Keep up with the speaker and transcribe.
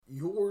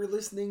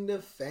listening to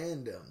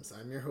Fandoms.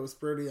 I'm your host,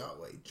 Brody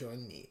Otway.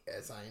 Join me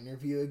as I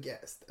interview a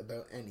guest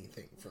about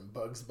anything from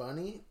Bugs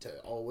Bunny to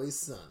Always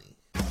Sunny.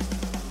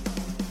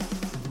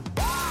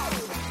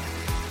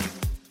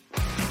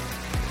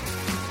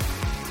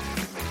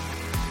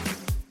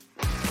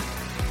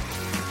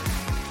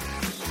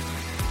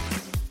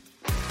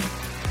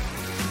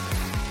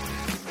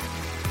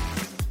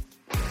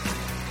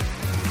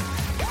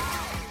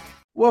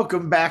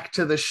 Welcome back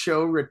to the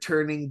show,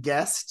 returning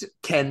guest,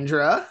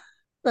 Kendra.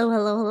 Hello,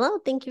 hello, hello.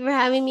 Thank you for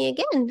having me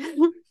again.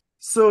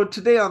 So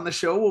today on the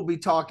show, we'll be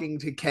talking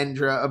to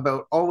Kendra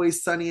about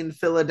Always Sunny in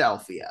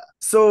Philadelphia.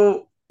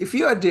 So if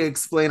you had to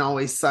explain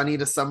Always Sunny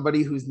to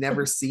somebody who's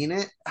never seen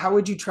it, how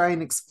would you try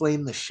and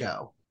explain the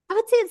show? I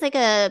would say it's like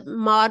a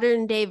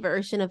modern day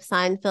version of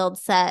Seinfeld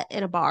set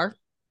in a bar.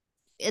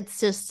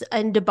 It's just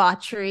and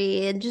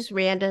debauchery and just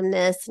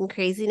randomness and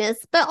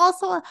craziness, but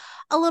also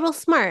a little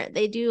smart.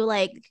 They do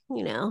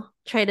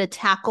try to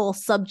tackle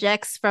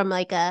subjects from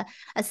like a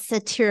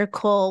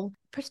satirical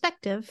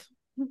perspective.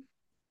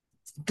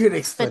 Good But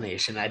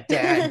explanation.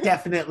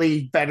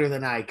 Definitely better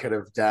than I could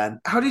have done.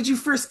 How did you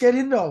first get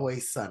into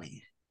Always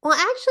Sunny? Well,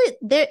 actually,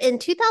 there in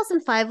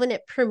 2005 when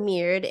it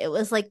premiered, it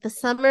was like the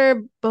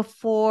summer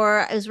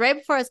before. It was right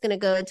before I was going to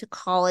go into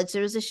college.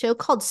 There was a show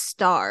called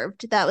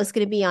Starved that was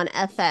going to be on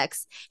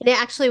FX, and it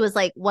actually was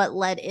like what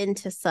led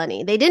into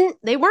Sunny. They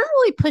weren't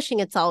really pushing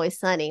It's Always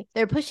Sunny.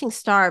 They were pushing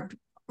Starved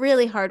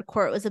really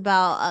hardcore. It was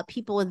about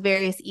people with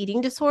various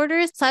eating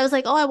disorders. So I was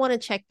like, oh, I want to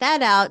check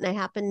that out. And I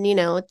happened,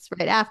 it's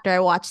right after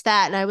I watched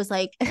that. And I was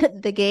like,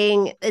 the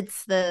gang is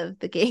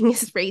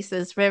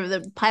racist, whatever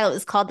the pilot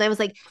is called. And I was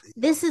like,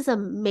 this is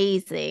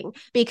amazing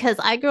because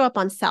I grew up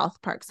on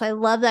South Park. So I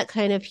love that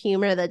kind of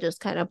humor that just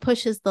kind of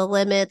pushes the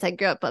limits. I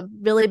grew up a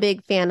really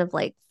big fan of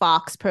like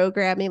Fox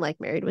programming, like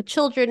Married with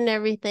Children and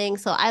everything.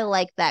 So I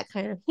like that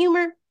kind of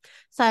humor.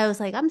 So I was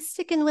like, I'm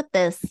sticking with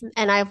this.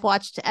 And I've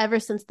watched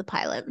ever since the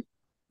pilot.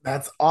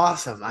 That's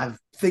awesome. I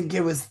think it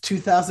was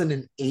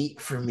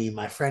 2008 for me.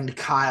 My friend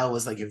Kyle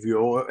was like, have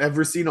you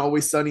ever seen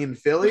Always Sunny in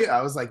Philly?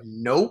 I was like,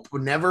 nope,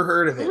 never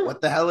heard of it.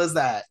 What the hell is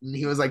that? And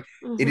he was like,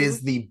 it Mm-hmm.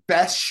 is the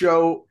best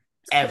show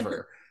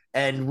ever.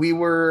 And we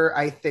were,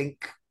 I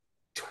think,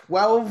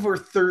 12 or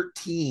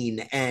 13.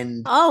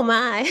 And Oh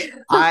my.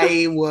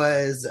 I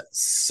was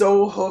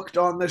so hooked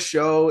on the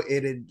show.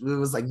 It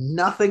was like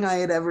nothing I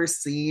had ever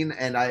seen.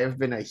 And I have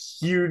been a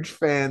huge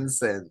fan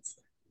since.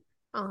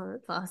 Oh,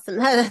 that's awesome.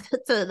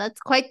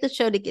 That's quite the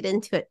show to get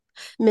into it.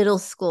 Middle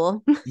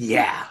school.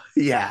 Yeah,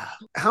 yeah.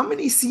 How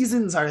many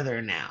seasons are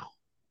there now?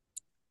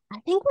 I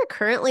think we're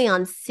currently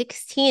on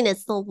 16.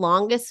 It's the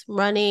longest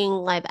running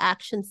live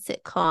action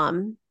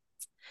sitcom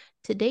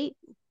to date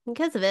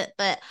because of it.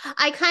 But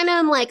I kind of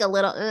am like a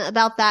little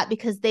about that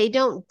because they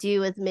don't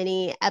do as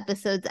many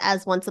episodes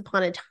as Once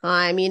Upon a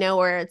Time,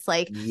 where it's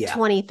like Yeah,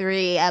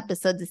 23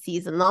 episodes a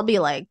season. They'll be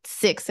like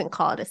six and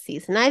call it a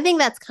season. I think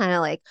that's kind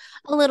of like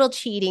a little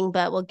cheating,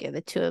 but we'll give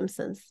it to him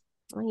since,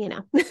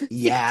 yeah.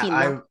 16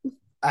 mil.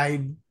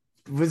 I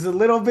was a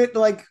little bit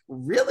like,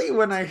 really,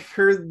 when I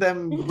heard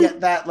them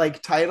get that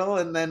like title,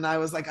 and then I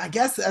was like, I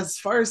guess as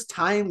far as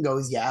time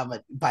goes, yeah,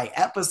 but by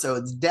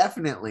episodes,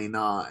 definitely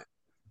not.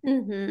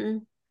 Mm-hmm.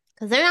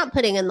 Because they're not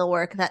putting in the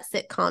work that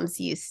sitcoms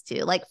used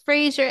to. Like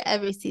Frasier,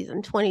 every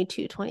season,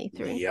 22,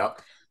 23.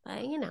 Yep.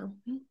 But,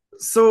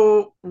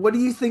 So, what do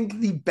you think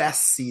the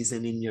best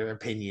season in your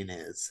opinion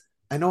is?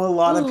 I know a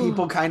lot of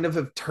people Ooh, kind of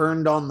have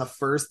turned on the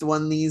first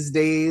one these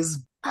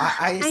days.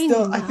 I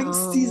I think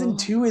season know.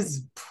 two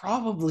is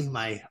probably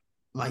my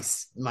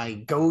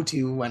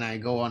go-to when I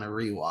go on a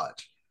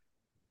rewatch.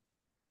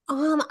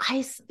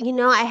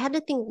 I had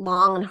to think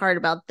long and hard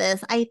about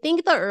this. I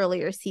think the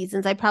earlier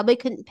seasons, I probably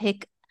couldn't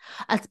pick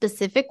a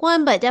specific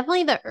one, but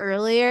definitely the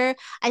earlier.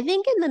 I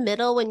think in the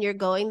middle, when you're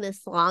going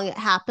this long, it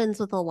happens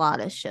with a lot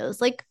of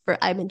shows. Like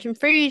I mentioned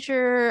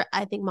Frasier,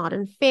 I think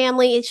Modern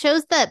Family. It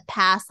shows that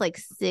past like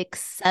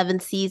six, seven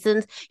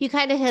seasons, you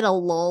kind of hit a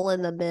lull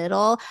in the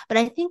middle. But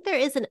I think there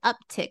is an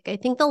uptick. I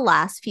think the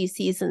last few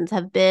seasons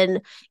have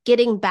been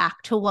getting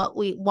back to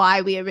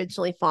why we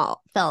originally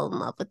fell in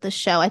love with the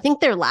show. I think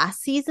their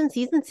last season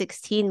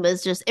 16,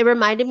 was just it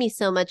reminded me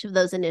so much of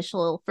those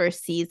initial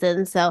first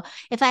seasons. So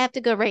if I have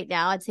to go right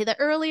now, I'd say the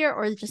earlier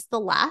or just the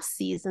last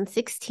season.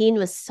 16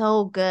 was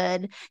so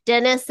good.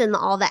 Dennis and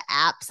all the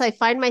apps. I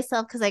find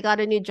myself because I got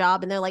a new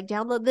job and they're like,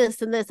 download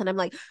this and this. And I'm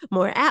like,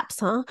 more apps,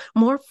 huh?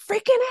 More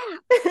freaking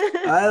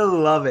app. I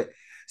love it.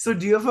 So,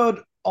 do you have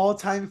an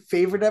all-time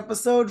favorite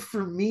episode?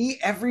 For me,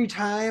 every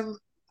time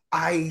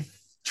I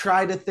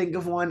try to think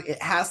of one,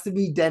 it has to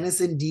be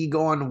Dennis and Dee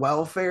go on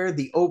welfare.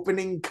 The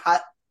opening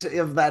cut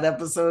of that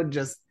episode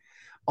just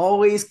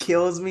always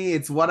kills me.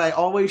 It's what I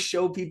always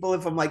show people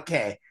if I'm like,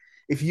 okay,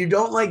 if you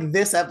don't like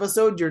this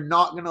episode, you're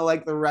not gonna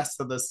like the rest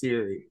of the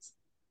series.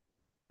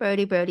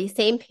 Brody,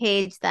 same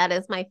page. That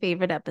is my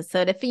favorite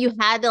episode. If you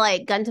had to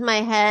like gun to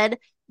my head,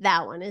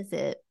 That one is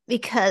it.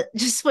 Because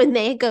just when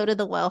they go to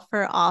the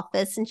welfare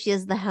office and she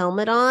has the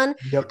helmet on,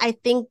 Yep. I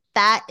think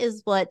that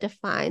is what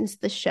defines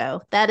the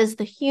show. That is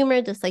the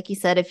humor, just like you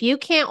said. If you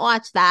can't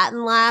watch that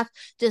and laugh,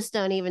 just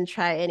don't even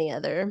try any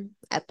other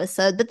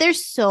episode. But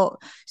there's so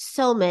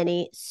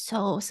many,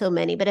 so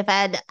many. But if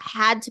I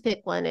had to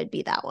pick one, it'd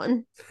be that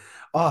one.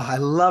 Oh, I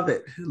love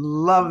it.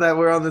 Love that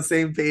we're on the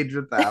same page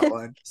with that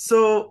one.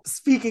 So,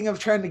 speaking of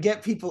trying to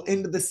get people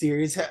into the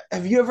series,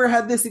 have you ever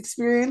had this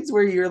experience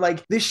where you're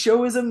like, this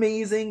show is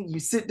amazing? You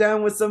sit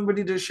down with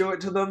somebody to show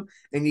it to them,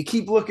 and you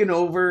keep looking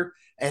over,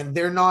 and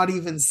they're not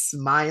even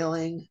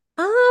smiling?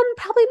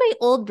 Probably my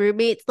old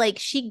roommates. Like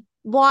she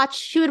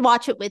would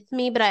watch it with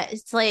me, but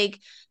it's like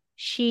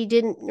she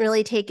didn't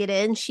really take it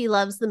in. She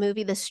loves the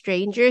movie The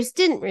Strangers.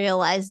 Didn't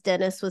realize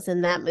Dennis was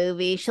in that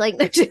movie. She like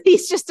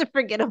he's just a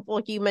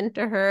forgettable human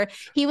to her.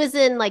 He was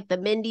in like the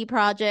Mindy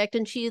Project,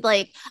 and she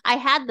like I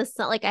had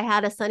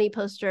a Sunny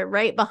poster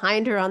right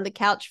behind her on the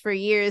couch for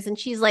years, and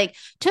she's like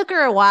took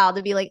her a while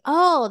to be like,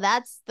 oh,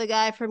 that's the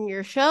guy from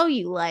your show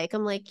you like.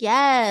 I'm like,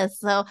 yes.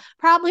 So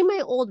probably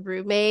my old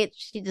roommate.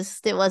 She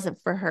just it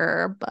wasn't for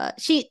her, but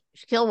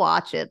she'll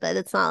watch it, but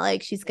it's not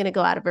like she's gonna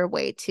go out of her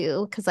way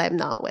to because I'm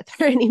not with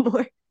her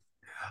anymore.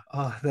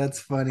 Oh, that's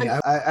funny.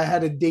 I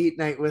had a date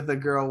night with a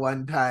girl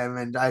one time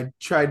and I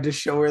tried to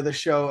show her the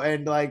show.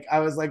 And like, I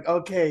was like,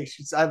 okay,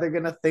 she's either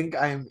going to think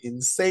I'm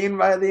insane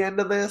by the end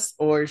of this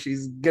or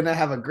she's going to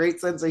have a great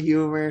sense of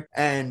humor.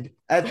 And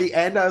at the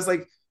end, I was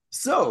like,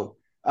 so,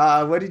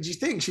 what did you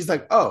think? She's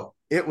like, oh,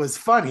 it was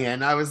funny.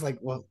 And I was like,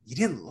 well, you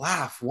didn't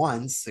laugh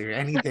once or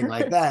anything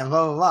like that. And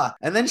blah, blah, blah.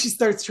 And then she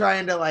starts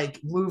trying to like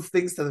move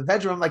things to the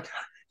bedroom. I'm like,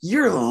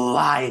 you're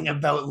lying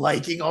about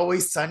liking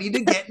Always Sunny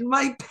to get in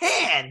my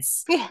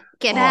pants.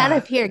 Get out Oh,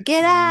 of here.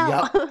 Get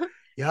out. yep.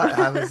 Yeah,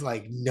 I was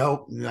like,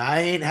 nope,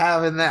 I ain't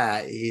having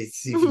that.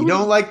 It's if you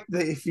don't like the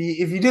if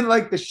you didn't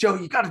like the show,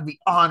 you got to be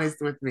honest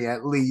with me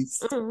at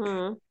least.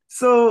 Mhm.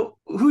 So,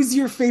 who's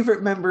your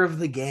favorite member of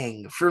the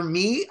gang? For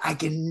me, I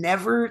can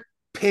never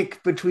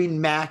pick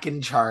between Mac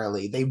and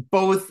Charlie. They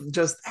both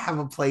just have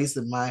a place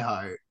in my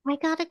heart.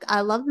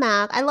 I love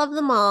Mac. I love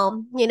them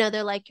all. You know,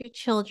 they're like your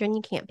children.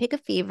 You can't pick a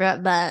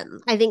favorite, but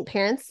I think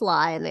parents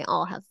lie and they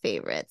all have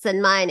favorites.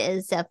 And mine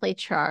is definitely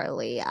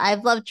Charlie.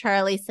 I've loved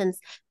Charlie since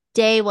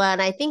day one.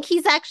 I think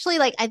he's actually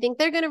like, I think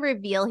they're going to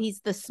reveal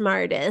he's the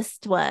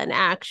smartest one,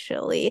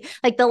 actually.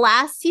 Like the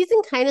last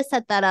season kind of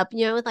set that up,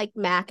 you know, with like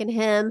Mac and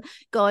him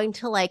going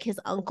to like his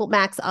uncle,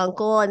 Mac's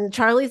uncle, and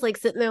Charlie's like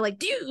sitting there like,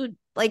 dude,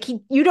 like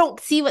you don't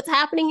see what's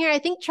happening here. I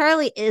think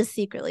Charlie is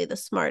secretly the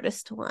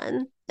smartest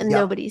one and Yep.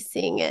 nobody's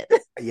seeing it.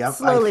 Yep.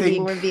 Slowly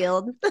being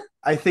revealed.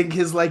 I think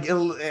his like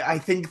I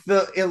think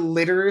the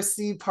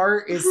illiteracy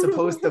part is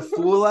supposed to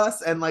fool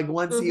us, and like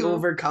once he Hmm.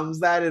 overcomes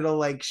that, it'll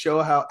like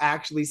show how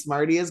actually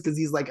smart he is because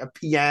he's like a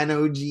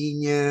piano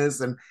genius.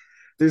 And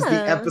there's the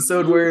Yeah.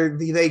 episode where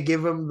they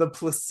give him the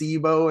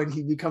placebo and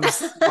he becomes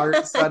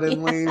smart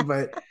suddenly. Yeah.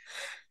 But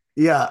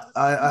yeah,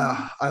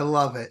 I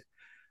love it.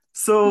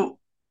 So,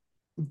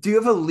 do you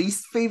have a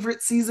least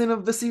favorite season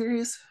of the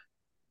series?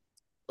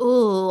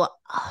 Ooh,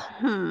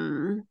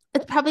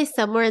 it's probably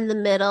somewhere in the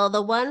middle.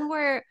 The one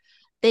where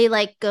they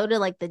like go to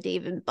like the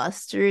Dave and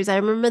Buster's. I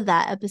remember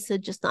that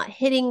episode just not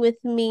hitting with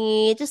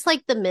me. Just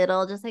like the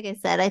middle, just like I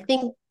said, I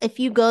think if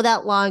you go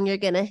that long, you're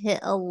gonna hit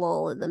a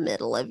lull in the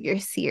middle of your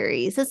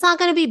series. It's not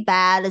gonna be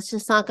bad. It's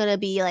just not gonna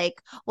be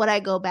like what I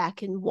go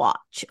back and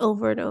watch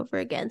over and over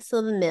again.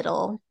 So the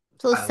middle.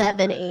 So I,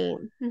 7, 8.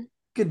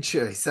 Good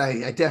choice.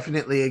 I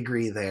definitely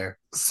agree there.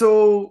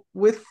 So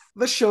with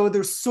the show,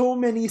 there's so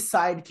many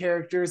side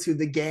characters who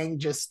the gang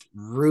just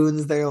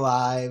ruins their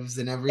lives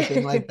and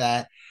everything like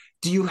that.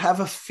 Do you have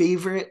a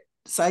favorite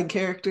side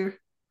character?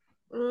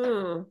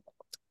 Mm.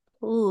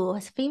 Ooh,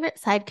 his favorite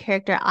side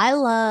character. I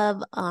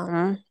love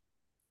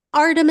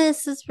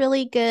Artemis is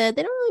really good.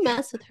 They don't really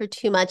mess with her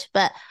too much,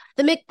 but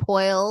the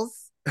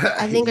McPoyles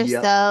I think are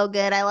Yep. so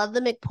good. I love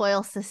the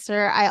McPoyle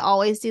sister. I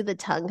always do the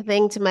tongue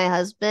thing to my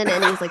husband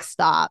and he's like,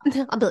 stop.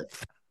 I'll be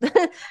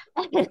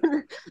like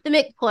the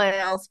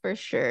McPoyles for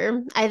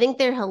sure. I think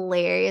they're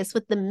hilarious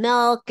with the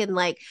milk and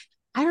like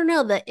I don't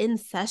know, the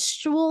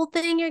incestual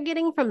thing you're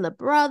getting from the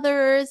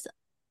brothers.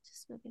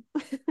 Just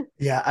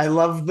Yeah, I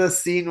love the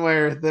scene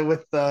where the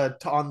with the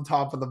on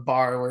top of the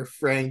bar where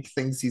Frank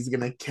thinks he's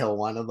gonna kill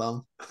one of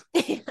them.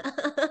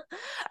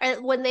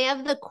 Or when they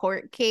have the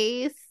court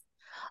case.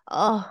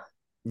 Oh,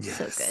 Yeah,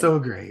 so good. so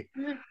great.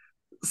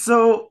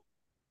 So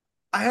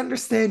I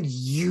understand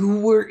you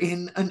were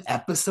in an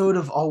episode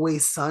of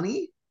Always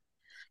Sunny.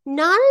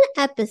 Not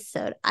an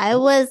episode. I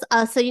Oh, was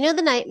so you know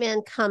the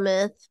Nightman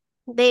Cometh.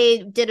 They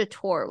did a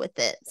tour with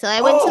it. So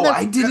I went to oh, the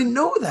I didn't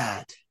know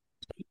that.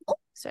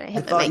 sorry, I I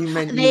hit my thought mic. you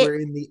meant you They were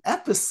in the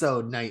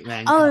episode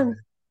Nightman oh Cometh.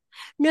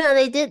 No,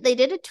 they did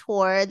a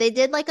tour. They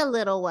did like a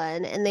little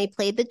one and they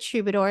played the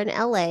Troubadour in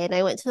LA and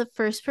I went to the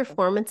first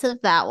performance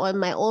of that one.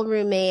 My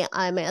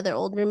other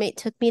old roommate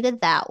took me to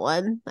that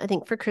one. I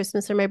think for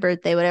Christmas or my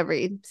birthday, whatever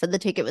he said the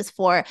ticket was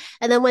for.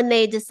 And then when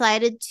they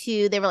decided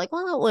to they were like,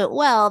 "Well, it went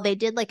well." They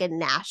did like a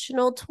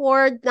national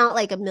tour, not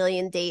like a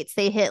million dates.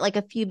 They hit like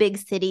a few big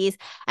cities.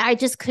 I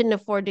just couldn't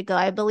afford to go.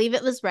 I believe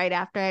it was right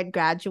after I had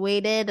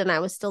graduated and I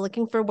was still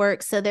looking for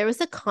work. So there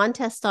was a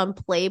contest on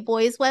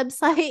Playboy's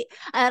website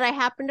that I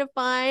happened to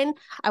find.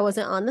 I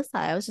wasn't on the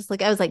side. I was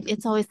like,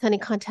 it's always sunny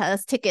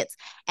contest tickets.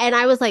 And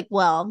I was like,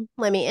 well,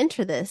 let me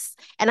enter this.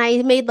 And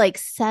I made like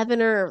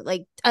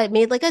I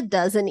made like a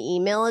dozen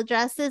email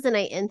addresses and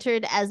I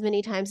entered as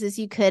many times as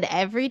you could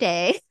every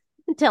day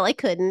until I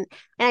couldn't.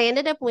 And I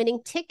ended up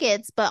winning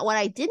tickets. But what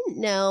I didn't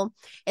know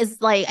is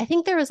like, I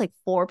think there was like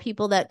four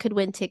people that could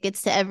win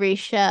tickets to every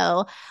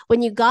show.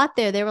 When you got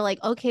there, they were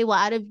like, okay, well,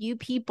 out of you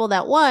people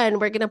that won,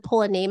 we're going to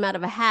pull a name out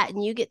of a hat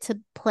and you get to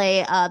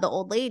play the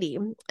old lady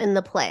in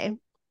the play.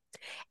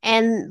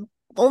 And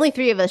only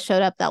three of us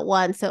showed up that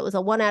one. So it was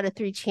a 1 out of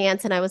 3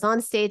 chance. And I was on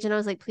stage and I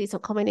was like, please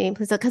don't call my name,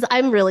 please. Because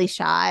I'm really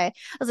shy.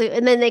 I was like,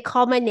 and then they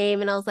called my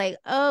name and I was like,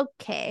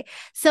 okay.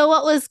 So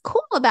what was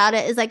cool about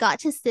it is I got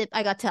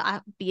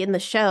to be in the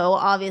show,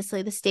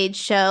 obviously the stage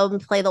show and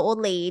play the old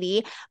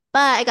lady.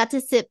 But I got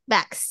to sit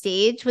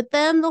backstage with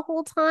them the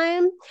whole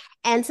time.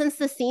 And since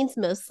the scene's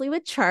mostly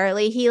with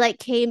Charlie, he like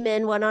came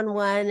in one on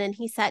one and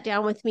he sat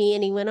down with me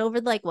and he went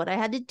over like what I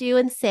had to do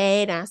and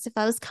say and asked if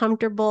I was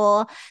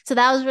comfortable. So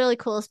that was really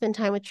cool to spend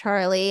time with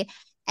Charlie.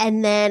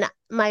 And then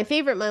my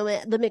favorite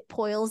moment, the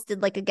McPoyles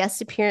did like a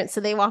guest appearance. So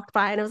they walked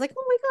by and I was like,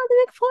 oh my God,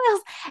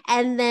 the McPoyles.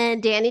 And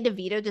then Danny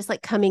DeVito just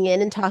like coming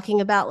in and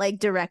talking about like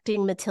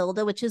directing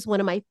Matilda, which is one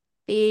of my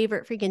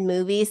favorite freaking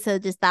movies. So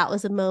just that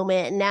was a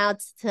moment. And now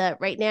it's to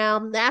right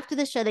now, after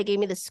the show, they gave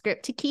me the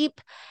script to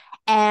keep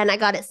and I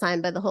got it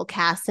signed by the whole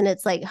cast and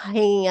it's like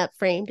hanging up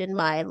framed in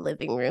my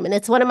living room. And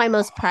it's one of my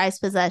most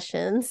prized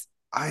possessions.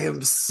 I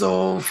am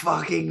so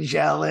fucking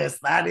jealous.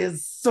 That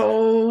is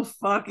so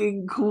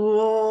fucking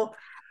cool.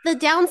 The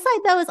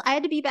downside though is I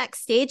had to be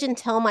backstage and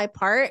tell my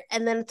part,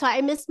 and then so I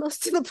missed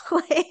most of the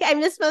play. I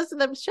missed most of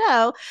the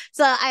show.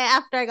 So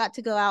after I got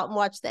to go out and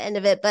watch the end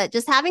of it, but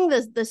just having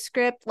the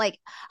script, like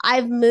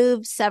I've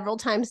moved several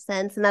times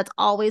since, and that's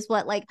always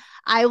what like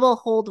I will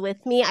hold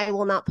with me. I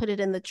will not put it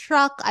in the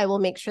truck. I will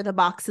make sure the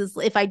boxes,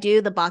 if I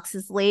do, the box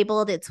is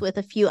labeled. It's with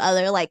a few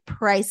other like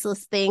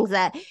priceless things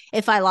that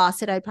if I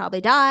lost it, I'd probably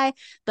die.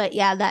 But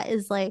yeah, that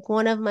is like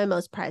one of my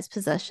most prized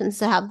possessions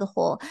to have the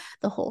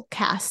whole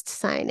cast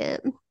sign it.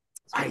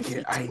 It's I pretty can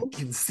sweet to I me.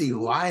 can see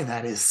why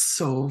that is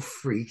so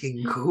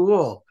freaking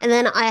cool. And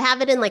then I have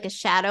it in like a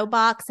shadow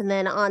box, and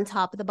then on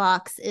top of the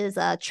box is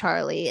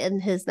Charlie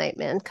and his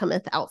Nightman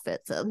Cometh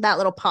outfit. So that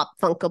little pop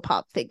Funko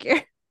Pop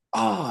figure.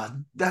 Oh,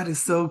 that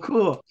is so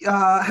cool.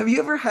 Have you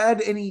ever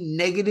had any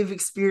negative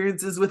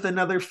experiences with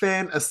another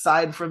fan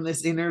aside from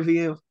this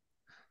interview?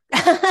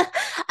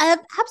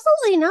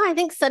 Absolutely not. I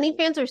think Sunny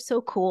fans are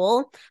so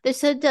cool. They're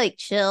so like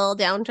chill,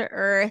 down to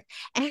earth.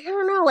 And I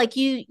don't know, like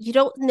you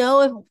don't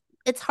know if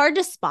it's hard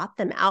to spot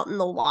them out in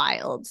the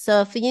wild. So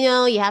if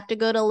you have to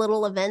go to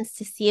little events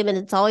to see them, and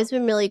it's always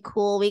been really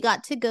cool. We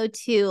got to go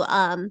to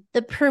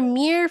the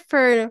premiere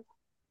for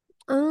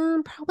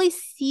probably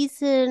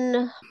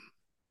season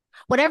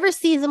whatever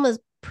season was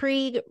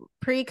pre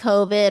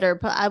COVID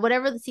or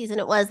whatever the season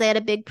it was. They had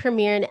a big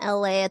premiere in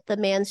LA at the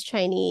Man's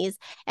Chinese,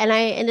 and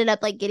I ended up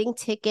like getting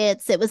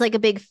tickets. It was like a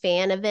big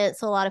fan event,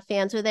 so a lot of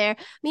fans were there.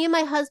 Me and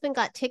my husband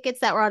got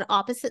tickets that were on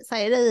opposite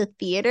side of the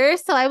theater,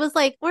 so I was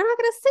like, we're not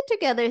gonna sit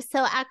together.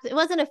 So it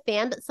wasn't a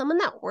fan, but someone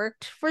that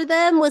worked for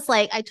them was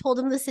like, I told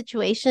him the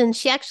situation.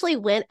 She actually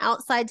went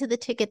outside to the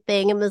ticket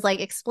thing and was like,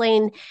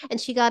 explain, and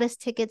she got us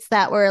tickets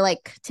that were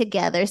like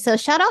together. So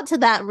shout out to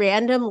that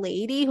random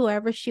lady,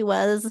 whoever she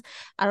was.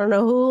 I don't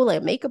know who,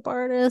 like makeup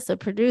artist, a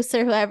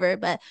producer, whoever.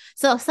 But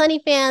so Sunny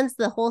fans,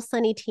 the whole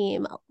Sunny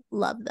team,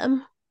 love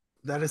them.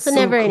 That is So so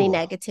never any cool.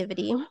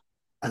 negativity.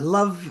 I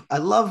love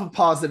a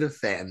positive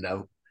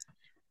fandom.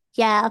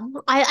 Yeah,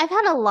 I've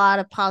had a lot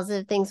of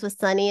positive things with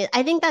Sunny.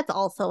 I think that's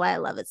also why I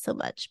love it so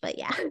much. But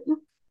yeah,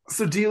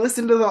 So do you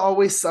listen to the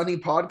Always Sunny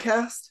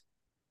podcast?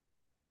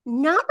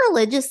 not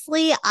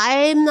religiously.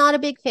 I'm not a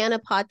big fan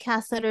of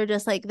podcasts that are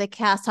just like the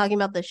cast talking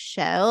about the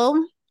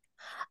show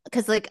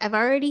because like I've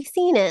already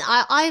seen it.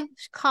 I've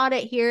caught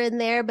it here and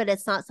there, but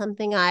it's not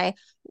something I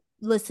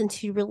listen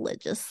to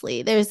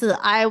religiously.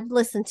 I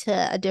listen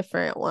to a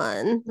different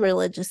one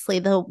religiously.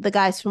 The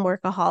guys from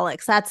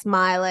Workaholics. That's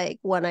my like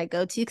one I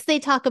go to because they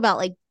talk about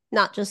like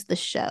not just the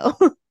show.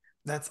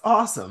 That's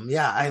awesome.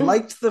 Yeah, I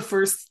liked the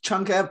first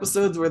chunk of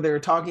episodes where they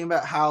were talking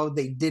about how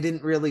they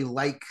didn't really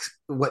like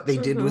what they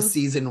did with Mm-hmm.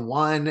 season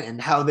one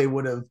and how they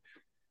would have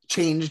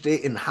changed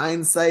it in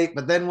hindsight.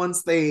 But then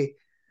once they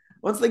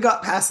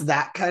got past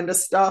that kind of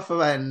stuff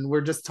and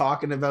we're just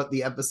talking about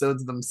the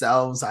episodes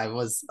themselves, I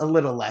was a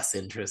little less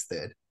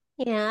interested.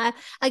 Yeah.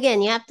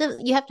 Again, you have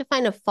to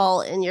find a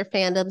fault in your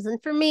fandoms,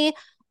 and for me,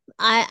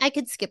 I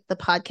could skip the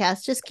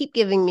podcast. Just keep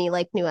giving me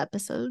like new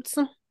episodes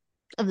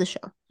of the show.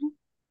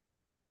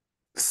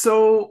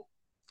 So,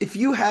 if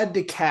you had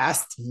to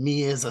cast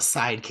me as a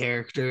side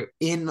character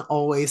in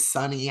Always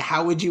Sunny,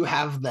 how would you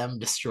have them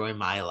destroy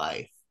my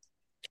life?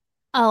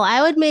 Oh,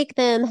 I would make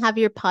them have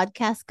your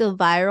podcast go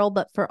viral,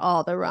 but for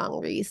all the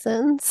wrong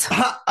reasons.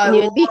 I And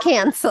you would be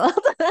canceled.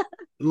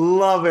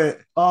 love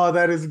it. Oh,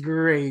 that is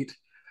great.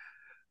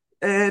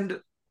 And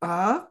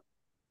uh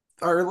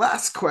our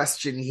last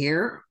question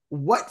here.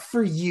 What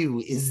for you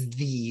is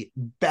the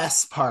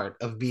best part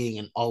of being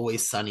an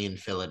Always Sunny in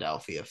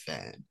Philadelphia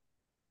fan?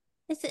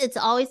 It's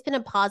always been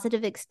a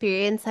positive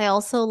experience. I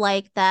also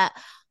like that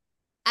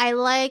I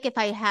like if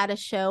I had a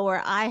show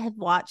where I have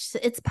watched,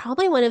 it's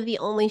probably one of the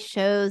only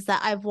shows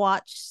that I've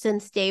watched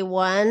since day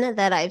one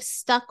that I've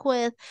stuck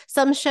with.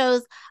 Some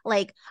shows,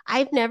 like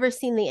I've never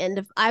seen the end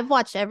of, I've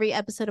watched every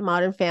episode of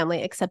Modern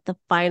Family except the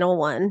final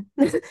one.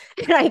 And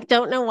I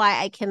don't know why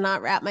I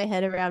cannot wrap my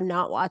head around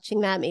not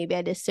watching that. Maybe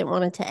I just didn't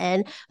want it to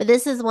end. But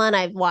this is one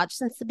I've watched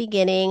since the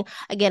beginning.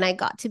 Again, I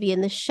got to be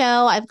in the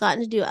show. I've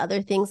gotten to do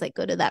other things like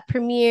go to that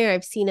premiere.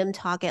 I've seen him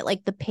talk at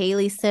like the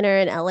Paley Center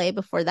in LA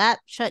before that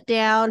shut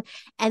down,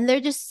 and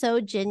they're just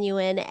so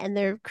genuine and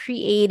they're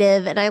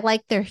creative, and I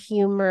like their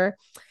humor.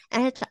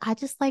 And I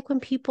just like when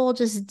people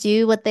just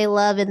do what they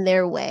love in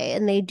their way,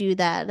 and they do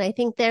that. And I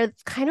think they're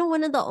kind of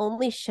one of the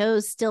only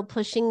shows still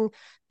pushing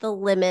the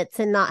limits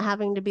and not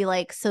having to be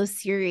like so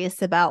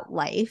serious about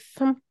life,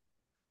 because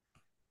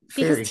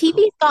Very cool.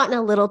 TV's gotten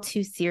a little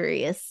too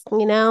serious,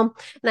 you know?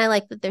 And I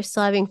like that they're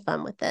still having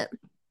fun with it.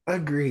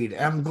 Agreed.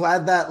 I'm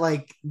glad that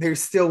like they're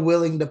still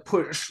willing to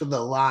push the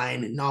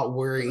line and not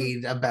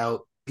worried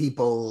about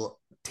people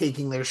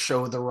taking their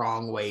show the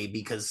wrong way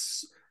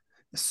because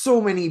so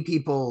many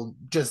people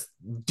just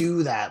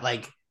do that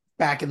like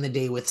back in the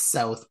day with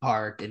South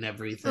Park and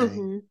everything.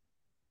 Mm-hmm.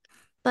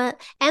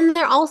 But and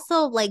they're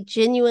also like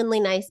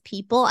genuinely nice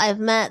people. I've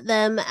met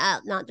them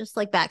at not just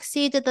like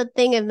backstage at the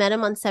thing. I've met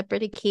them on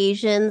separate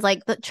occasions.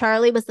 Like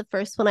Charlie was the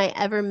first one I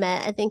ever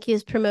met. I think he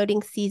was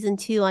promoting season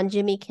 2 on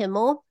Jimmy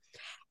Kimmel.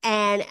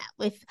 And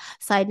if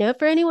side note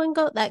for anyone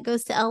that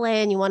goes to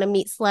LA and you want to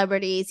meet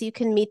celebrities, you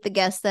can meet the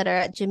guests that are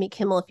at Jimmy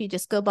Kimmel if you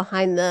just go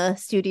behind the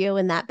studio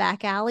in that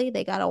back alley.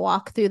 They got to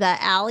walk through that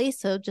alley,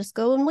 so just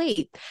go and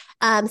wait.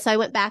 So I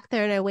went back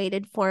there and I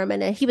waited for him,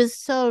 and he was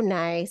so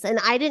nice. And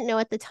I didn't know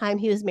at the time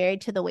he was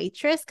married to the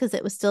waitress because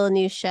it was still a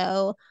new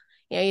show.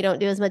 You know, you don't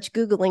do as much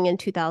Googling in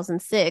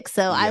 2006.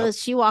 So Yep.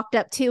 she walked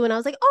up too, and I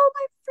was like, oh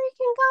my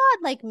freaking God,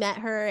 like met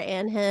her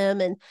and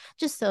him, and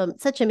just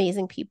such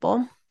amazing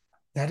people.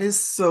 That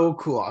is so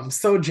cool. I'm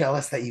so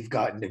jealous that you've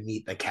gotten to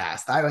meet the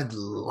cast. I would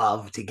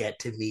love to get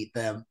to meet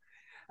them.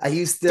 I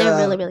used They're to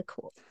really, really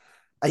cool.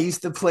 I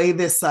used to play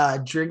this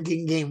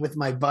drinking game with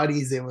my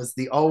buddies. It was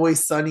the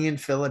Always Sunny in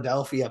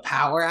Philadelphia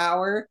Power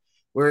Hour,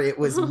 where it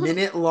was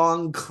minute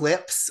long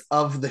clips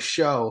of the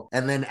show.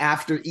 And then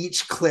after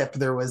each clip,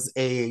 there was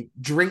a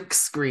drink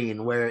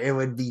screen where it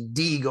would be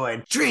D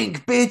going,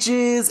 drink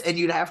bitches. And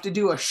you'd have to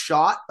do a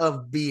shot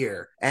of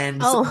beer.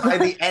 And so by Oh.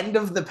 the end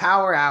of the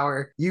Power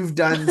Hour, you've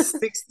done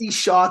 60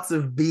 shots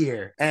of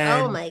beer. Oh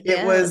And my it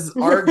God. was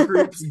our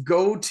group's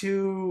go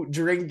to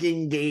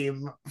drinking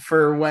game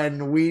for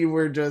when we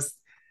were just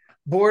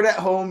bored at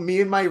home. Me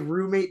and my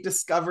roommate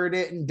discovered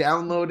it and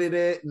downloaded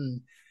it.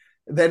 And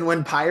then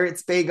when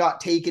Pirates Bay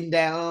got taken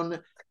down,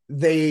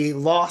 they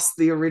lost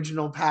the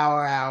original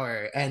Power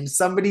Hour and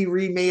somebody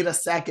remade a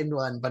second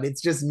one, but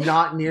it's just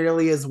not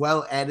nearly as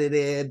well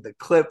edited. The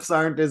clips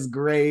aren't as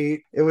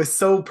great. It was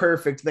so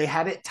perfect. They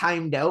had it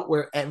timed out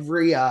where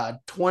every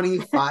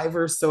 25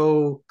 or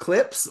so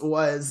clips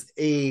was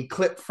a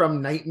clip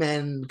from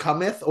Nightman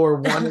Cometh or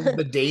one of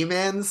the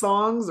Dayman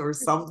songs or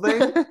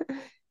something.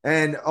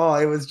 And oh,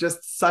 it was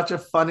just such a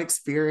fun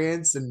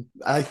experience, and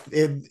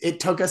it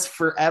took us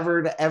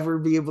forever to ever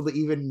be able to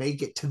even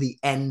make it to the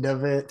end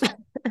of it.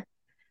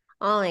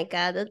 Oh my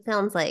God, that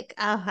sounds like,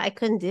 oh, I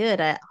couldn't do it.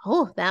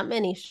 That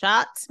many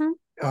shots.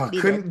 Oh, Be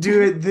dead. couldn't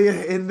do it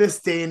in this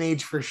day and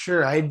age for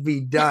sure. I'd be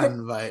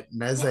done, but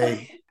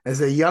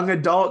as a young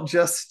adult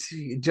just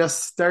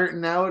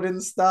starting out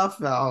and stuff,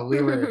 oh,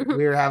 we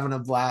were having a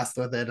blast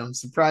with it. I'm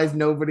surprised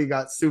nobody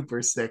got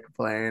super sick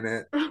playing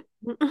it.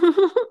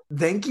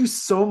 Thank you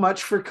so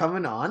much for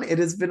coming on. It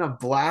has been a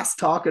blast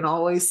talking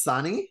Always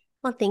Sunny.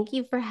 Well, thank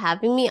you for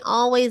having me.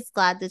 Always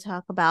glad to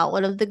talk about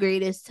one of the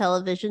greatest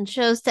television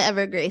shows to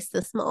ever grace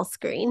the small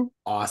screen.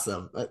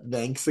 Awesome.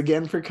 Thanks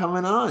again for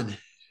coming on.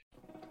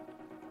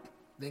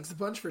 Thanks a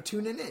bunch for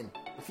tuning in.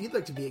 If you'd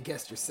like to be a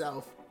guest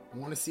yourself,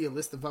 want to see a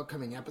list of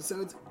upcoming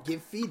episodes,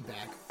 give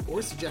feedback,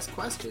 or suggest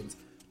questions,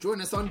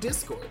 join us on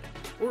Discord,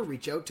 or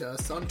reach out to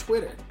us on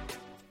Twitter.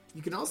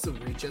 You can also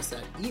reach us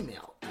at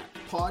email at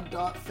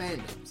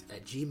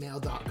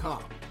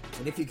pod.fandoms@gmail.com.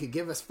 And if you could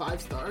give us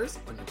 5 stars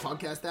on your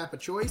podcast app of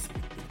choice,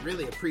 we'd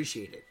really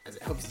appreciate it, as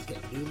it helps us get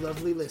new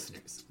lovely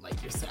listeners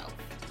like yourself.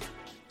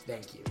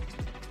 Thank you.